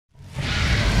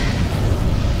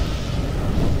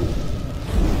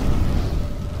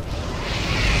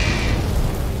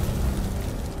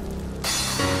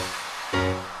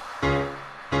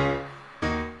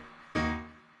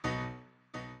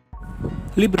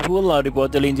Liverpool are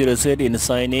reportedly interested in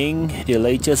signing the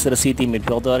Leicester City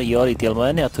midfielder Yuri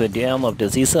Tillman at the end of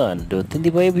the season. The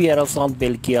 25-year-old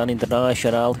Belgian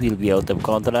international will be out of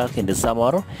contract in the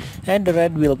summer, and the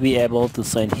Red will be able to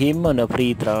sign him on a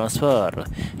free transfer.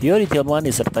 Yuri Tillman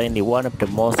is certainly one of the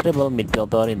most reliable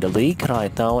midfielders in the league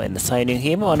right now, and signing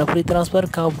him on a free transfer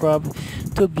can prove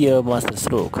to be a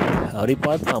masterstroke. A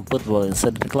report from Football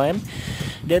Insider claimed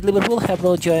that Liverpool have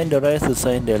now joined the race to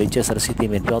sign the Leicester City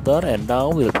midfielder and now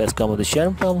will face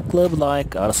competition from clubs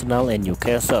like Arsenal and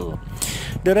Newcastle.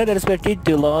 The Red are expected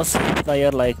to lose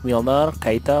players like Milner,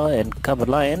 Keita and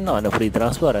Chamberlain on a free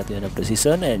transfer at the end of the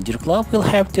season, and your club will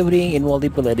have to bring in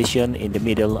multiple additions in the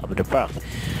middle of the park.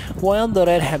 While the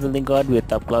Red have been linked with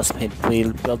top-class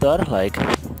midfielder like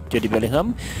Jude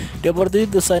Bellingham, the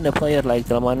opportunity to sign a player like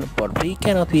Tillman for free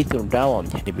cannot be turned down.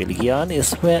 The Belgian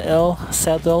is well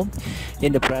settled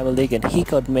in the Premier League and he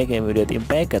could make an immediate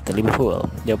impact at Liverpool.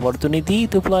 The opportunity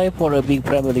to play for a big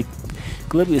Premier League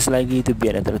club is likely to be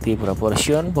an attractive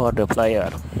proposition for the player.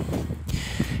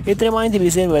 It remains to be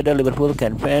seen whether Liverpool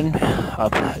can fend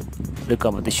off the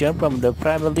competition from the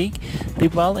Premier League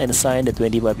rival and sign the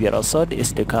 25-year-old sod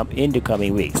in the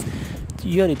coming weeks.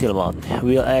 Yuri Tillman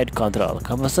will add control,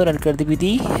 comfort and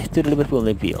creativity to the Liverpool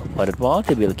midfield. Furthermore,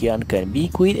 the Belgian can be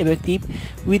quite effective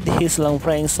with his long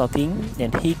range shooting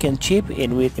and he can chip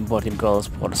in with important goals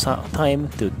from time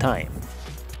to time.